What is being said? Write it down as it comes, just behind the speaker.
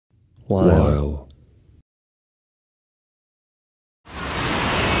while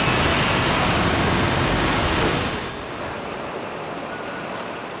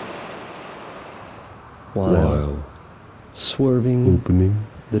swerving opening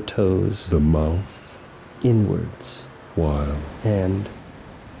the toes the mouth, inwards while and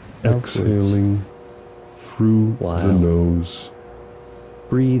outwards, exhaling through the nose,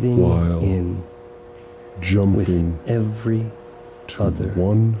 breathing while in jumping with every to other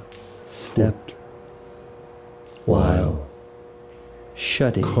one step, foot, while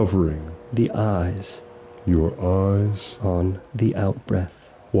shutting covering the eyes your eyes, on the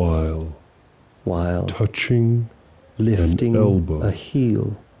out-breath, while touching lifting an elbow a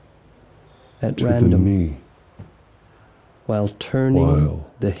heel at to random, the knee, while turning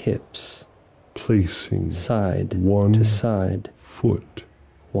while the hips placing side one to side, foot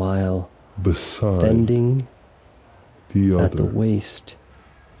while beside bending the at the other, waist,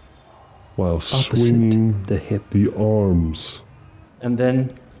 while opposite swinging the hip, the arms, and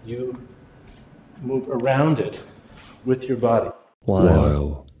then you move around it with your body.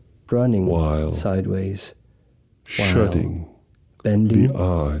 while running while sideways, shutting bending the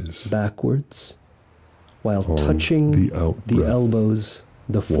eyes backwards, while on touching the out-breath, elbows,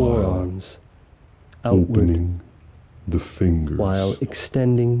 the forearms, outward, opening the fingers, while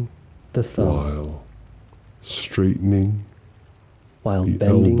extending the thumb, while straightening while the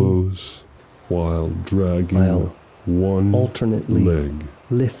bending, elbows, while dragging while one alternately leg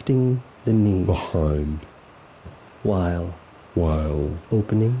lifting the knees, behind, while while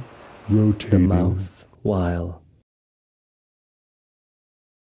opening rotating the mouth, while